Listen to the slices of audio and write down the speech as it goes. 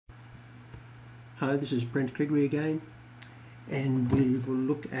Hello, this is Brent Gregory again, and we will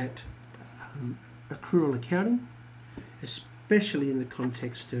look at accrual accounting, especially in the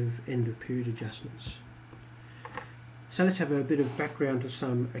context of end of period adjustments. So let's have a bit of background to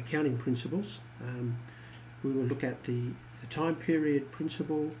some accounting principles. We will look at the time period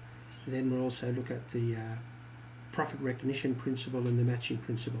principle, then we'll also look at the profit recognition principle and the matching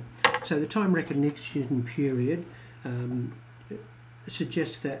principle. So the time recognition period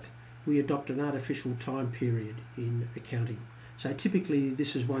suggests that we adopt an artificial time period in accounting. So typically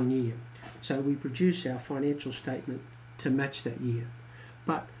this is 1 year. So we produce our financial statement to match that year.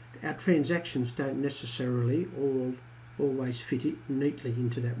 But our transactions don't necessarily always fit it neatly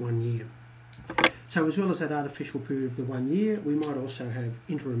into that 1 year. So as well as that artificial period of the 1 year, we might also have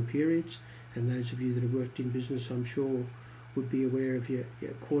interim periods, and those of you that have worked in business, I'm sure, would be aware of your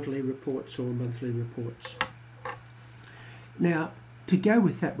quarterly reports or monthly reports. Now, to go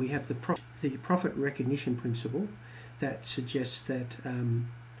with that, we have the profit recognition principle that suggests that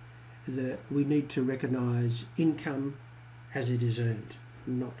we need to recognise income as it is earned,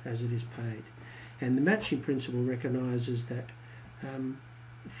 not as it is paid. And the matching principle recognises that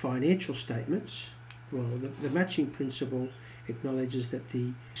financial statements, the matching principle acknowledges that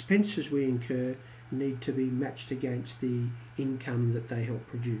the expenses we incur need to be matched against the income that they help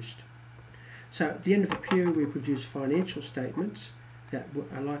produce. So at the end of a period, we produce financial statements that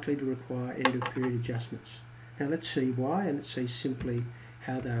are likely to require end of period adjustments. Now let's see why, and let's see simply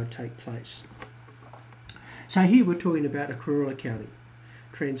how they will take place. So here we're talking about accrual accounting.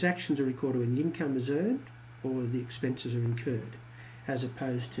 Transactions are recorded when the income is earned or the expenses are incurred, as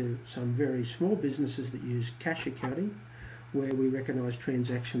opposed to some very small businesses that use cash accounting, where we recognise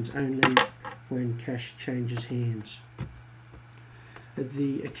transactions only when cash changes hands.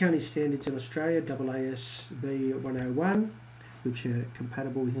 The accounting standards in Australia, AASB 101, which are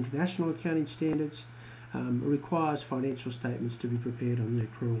compatible with international accounting standards, requires financial statements to be prepared on the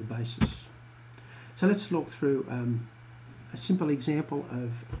accrual basis. So let's look through a simple example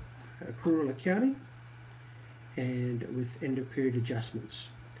of accrual accounting and with end of period adjustments.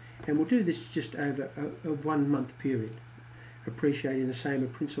 And we'll do this just over a 1 month period, appreciating the same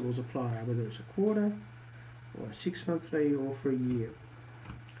principles apply, whether it's a quarter or a 6 monthly or for a year.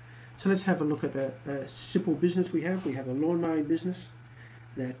 So let's have a look at a simple business we have. We have a lawn mowing business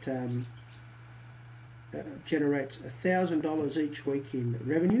that generates $1,000 each week in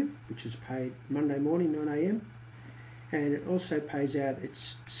revenue, which is paid Monday morning, 9 AM, and it also pays out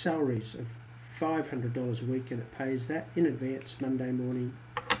its salaries of $500 a week, and it pays that in advance Monday morning,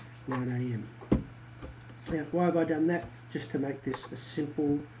 9 AM. Now, why have I done that? Just to make this a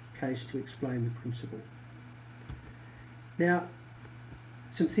simple case to explain the principle. Now,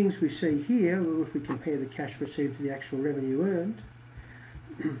 some things we see here, if we compare the cash received to the actual revenue earned.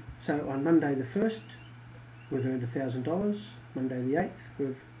 So on Monday the 1st, we've earned $1,000. Monday the 8th,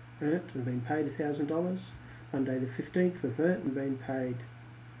 we've earned and been paid $1,000. Monday the 15th, we've earned and been paid.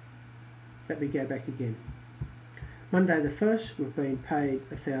 Let me go back again. Monday the 1st, we've been paid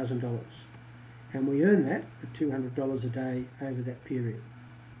 $1,000. And we earn that at $200 a day over that period.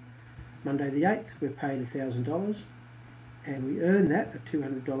 Monday the 8th, we're paid $1,000. And we earn that at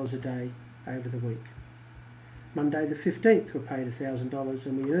 $200 a day over the week. Monday the 15th, we're paid $1,000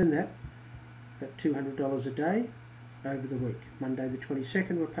 and we earn that at $200 a day over the week. Monday the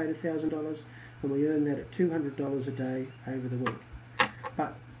 22nd, we're paid $1,000 and we earn that at $200 a day over the week.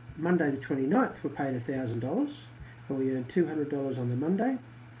 But Monday the 29th, we're paid $1,000 and we earn $200 on the Monday,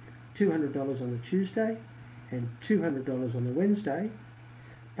 $200 on the Tuesday and $200 on the Wednesday,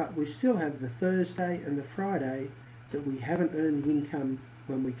 but we still have the Thursday and the Friday that we haven't earned the income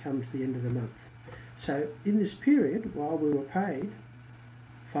when we come to the end of the month. So in this period, while we were paid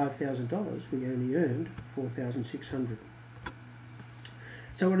 $5,000, we only earned $4,600.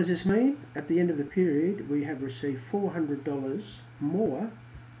 So what does this mean? At the end of the period, we have received $400 more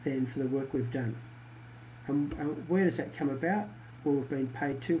than for the work we've done. And where does that come about? Well, we've been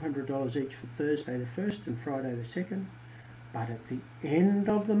paid $200 each for Thursday the 1st and Friday the 2nd, but at the end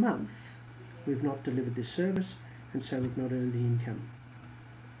of the month, we've not delivered this service, and so we've not earned the income.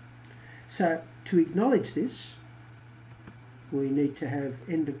 So to acknowledge this, we need to have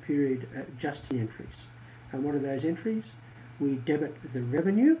end of period adjusting entries. And what are those entries? We debit the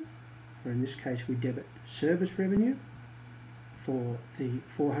revenue, or in this case we debit service revenue for the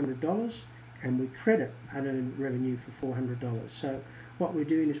 $400, and we credit unearned revenue for $400. So what we're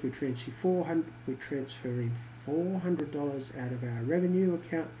doing is we're transferring $400 out of our revenue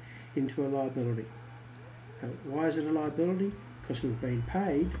account into a liability. Why is it a liability? Because we've been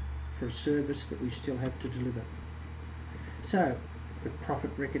paid for a service that we still have to deliver. So the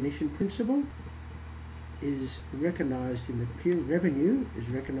profit recognition principle is recognised in the period, revenue is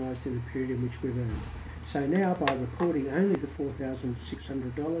recognised in the period in which we've earned. So now, by recording only the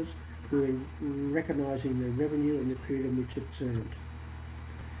 $4,600, we're recognising the revenue in the period in which it's earned.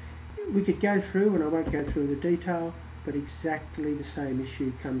 We could go through, and I won't go through the detail, but exactly the same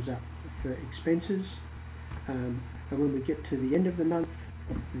issue comes up for expenses. And when we get to the end of the month,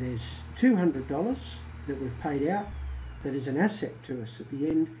 there's $200 that we've paid out that is an asset to us at the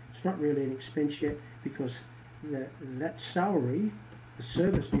end. It's not really an expense yet, because that salary, the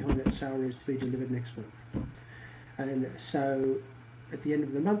service behind that salary, is to be delivered next month. And so at the end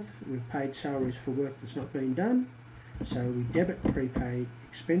of the month, we've paid salaries for work that's not been done. So we debit prepaid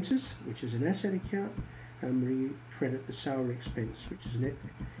expenses, which is an asset account, and we credit the salary expense, which is a net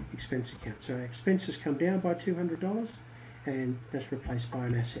expense account. So our expenses come down by $200, and that's replaced by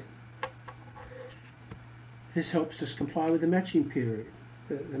an asset. This helps us comply with the matching period,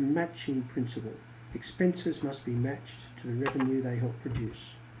 the matching principle. Expenses must be matched to the revenue they help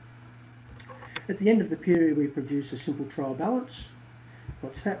produce. At the end of the period, we produce a simple trial balance.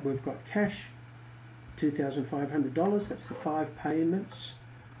 What's that? We've got cash, $2,500. That's the 5 payments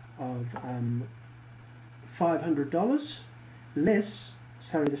of $500 less,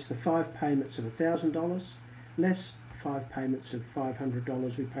 sorry, that's the 5 payments of $1,000 less 5 payments of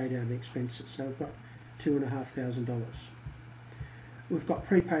 $500 we paid out in expenses. So we've got $2,500. We've got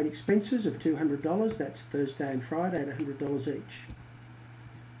prepaid expenses of $200. That's Thursday and Friday at $100 each.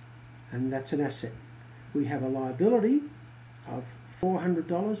 And that's an asset. We have a liability of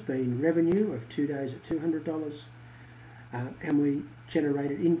 $400 being revenue of 2 days at $200. And we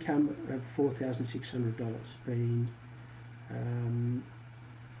generated income of $4,600 being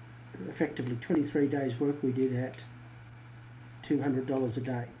effectively 23 days work we did at $200 a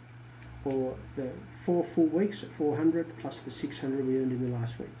day, or the 4 full weeks at $400 plus the $600 we earned in the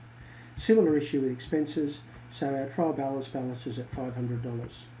last week. Similar issue with expenses, so our trial balance is at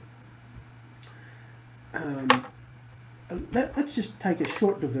 $500. Let's just take a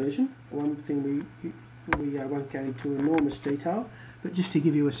short diversion. One thing we won't go into enormous detail, but just to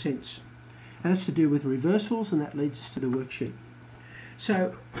give you a sense. And that's to do with reversals, and that leads us to the worksheet.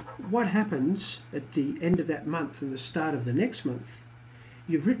 So what happens at the end of that month and the start of the next month,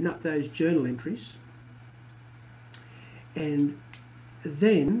 you've written up those journal entries, and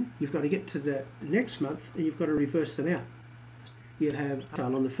then you've got to get to the next month and you've got to reverse them out. You have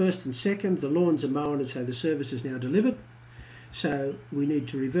on the 1st and 2nd, the lawns are mown, and so the service is now delivered. So we need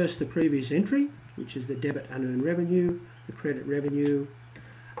to reverse the previous entry, which is the debit unearned revenue, the credit revenue.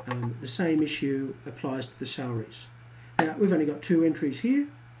 The same issue applies to the salaries. Now, we've only got 2 entries here,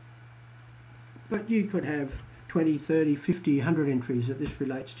 but you could have 20, 30, 50, 100 entries that this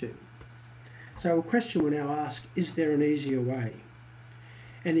relates to. So a question we now ask, is there an easier way?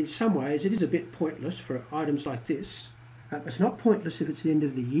 And in some ways it is a bit pointless for items like this. It's not pointless if it's the end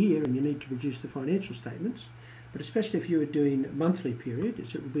of the year and you need to produce the financial statements, but especially if you were doing monthly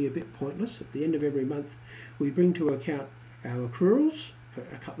periods, it would be a bit pointless. At the end of every month we bring to account our accruals for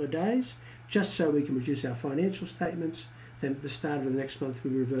a couple of days, just so we can produce our financial statements. Then at the start of the next month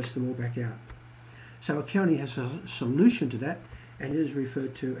we reverse them all back out. So accounting has a solution to that, and it is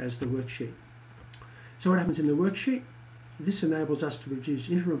referred to as the worksheet. So what happens in the worksheet? This enables us to produce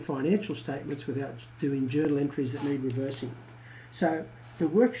interim financial statements without doing journal entries that need reversing. So the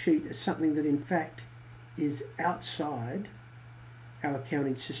worksheet is something that in fact is outside our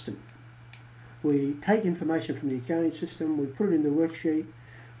accounting system. We take information from the accounting system, we put it in the worksheet,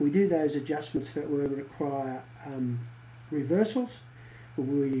 we do those adjustments that will require reversals,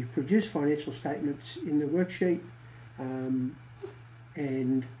 we produce financial statements in the worksheet,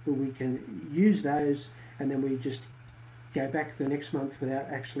 and we can use those, and then we just go back the next month without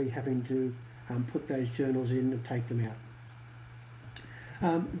actually having to put those journals in and take them out.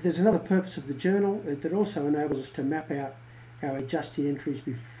 There's another purpose of the journal that also enables us to map out our adjusting entries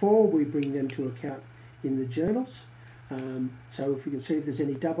before we bring them to account in the journals. So if we can see if there's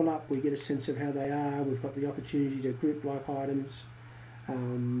any double up, we get a sense of how they are. We've got the opportunity to group like items.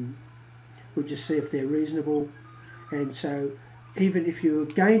 We'll just see if they're reasonable. And so even if you're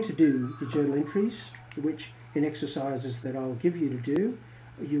going to do the journal entries, which in exercises that I'll give you to do,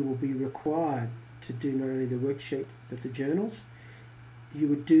 you will be required to do not only the worksheet but the journals. You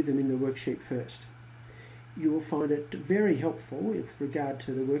would do them in the worksheet first. You will find it very helpful with regard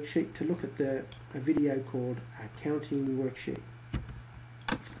to the worksheet to look at a video called Accounting Worksheet.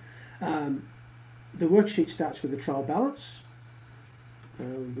 The worksheet starts with the trial balance,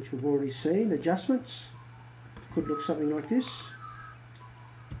 which we've already seen. Adjustments could look something like this.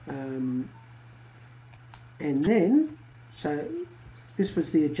 And then, so this was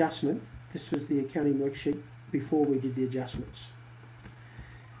the adjustment This was the accounting worksheet before we did the adjustments.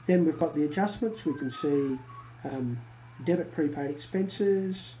 Then we've got the adjustments. We can see debit prepaid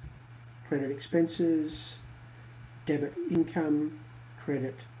expenses, credit expenses, debit income,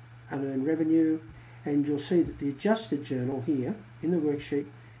 credit unearned revenue, and you'll see that the adjusted journal here in the worksheet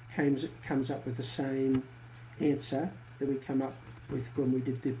comes up with the same answer that we come up with when we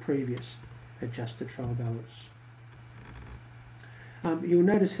did the previous adjusted trial balance. You'll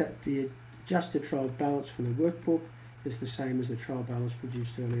notice that the adjusted trial balance from the workbook is the same as the trial balance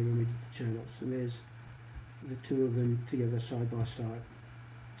produced earlier when we did the journals, and there's the two of them together side by side.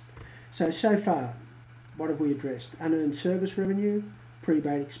 So far, what have we addressed? Unearned service revenue,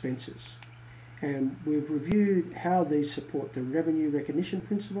 prepaid expenses. And we've reviewed how these support the revenue recognition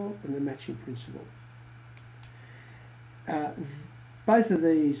principle and the matching principle. Both of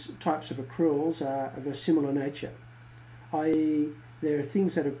these types of accruals are of a similar nature, i.e. there are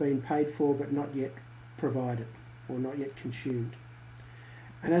things that have been paid for but not yet provided or not yet consumed.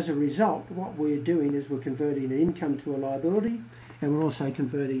 And as a result, what we're doing is we're converting an income to a liability, and we're also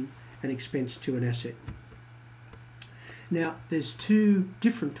converting an expense to an asset. Now, there's two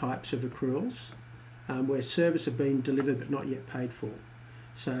different types of accruals where service have been delivered but not yet paid for.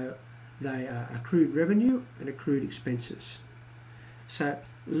 So they are accrued revenue and accrued expenses. So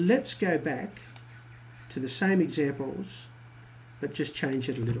let's go back to the same examples but just change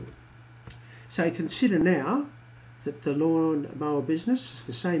it a little. So consider now that the lawn mower business is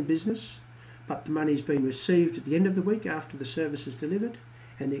the same business, but the money's been received at the end of the week after the service is delivered,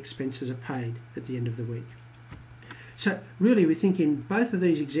 and the expenses are paid at the end of the week. So really we think in both of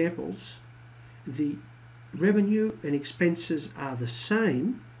these examples the revenue and expenses are the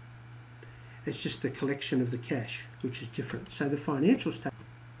same, it's just the collection of the cash which is different. So the financial statement,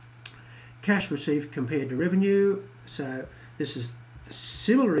 cash received compared to revenue, so this is a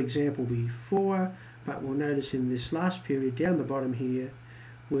similar example before, but we'll notice in this last period down the bottom here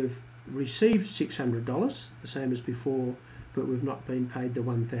we've received $600, the same as before, but we've not been paid the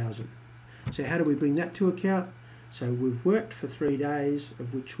 $1,000. So how do we bring that to account? So we've worked for 3 days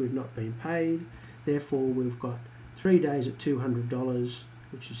of which we've not been paid, therefore we've got 3 days at $200,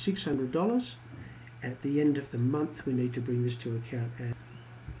 which is $600. At the end of the month we need to bring this to account.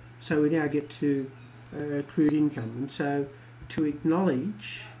 So we now get to accrued income, and so to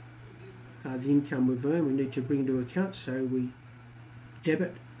acknowledge the income we've earned we need to bring into account, so we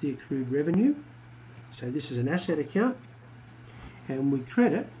debit the accrued revenue, so this is an asset account, and we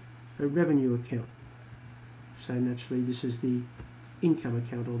credit a revenue account. So naturally this is the income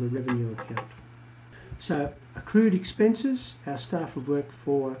account or the revenue account. So accrued expenses, our staff have worked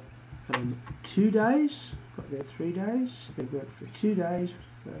for 2 days, got there 3 days, they've worked for 2 days,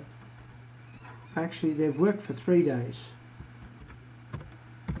 actually they've worked for 3 days.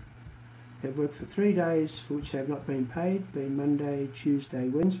 They've worked for 3 days for which they have not been paid, being Monday, Tuesday,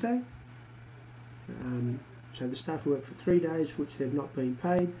 Wednesday. So the staff worked for 3 days for which they have not been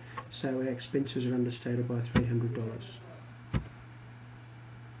paid, so our expenses are understated by $300.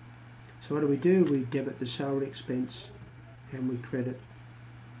 So what do? We debit the salary expense and we credit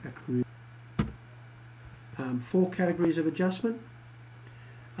accrued. 4 categories of adjustment: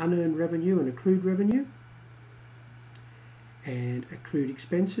 unearned revenue and accrued revenue, and accrued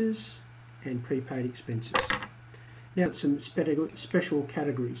expenses and prepaid expenses. Now some special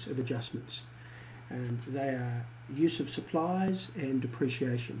categories of adjustments, and they are use of supplies and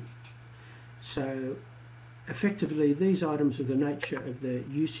depreciation. So effectively these items are the nature of the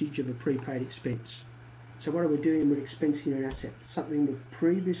usage of a prepaid expense. So what are we doing? We're expensing an asset, something we've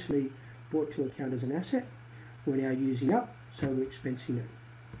previously brought to account as an asset, we're now using up, so we're expensing it.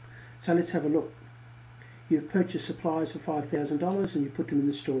 So let's have a look. You've purchased supplies for $5,000 and you put them in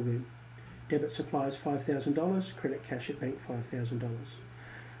the storeroom. Debit supplies $5,000, credit cash at bank $5,000.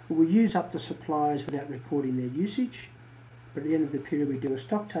 We use up the supplies without recording their usage, but at the end of the period we do a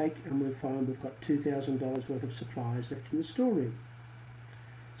stock take and we find we've got $2,000 worth of supplies left in the storeroom.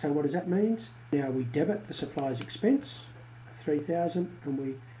 So what does that mean? Now we debit the supplies expense, $3,000, and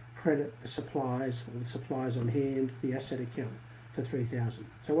we credit the supplies, or the supplies on hand, the asset account for $3,000.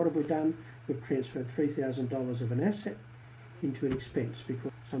 So what have we done? We've transferred $3,000 of an asset into an expense,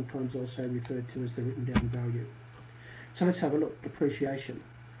 because sometimes also referred to as the written down value. So let's have a look. Depreciation.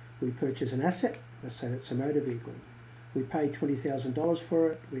 We purchase an asset, let's say that's a motor vehicle. We pay $20,000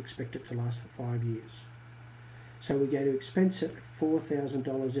 for it, we expect it to last for 5 years. So we're going to expense it at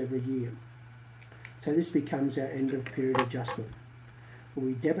 $4,000 every year. So this becomes our end of period adjustment.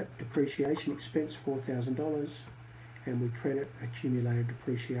 We debit depreciation expense $4,000 and we credit accumulated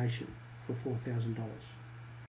depreciation for $4,000.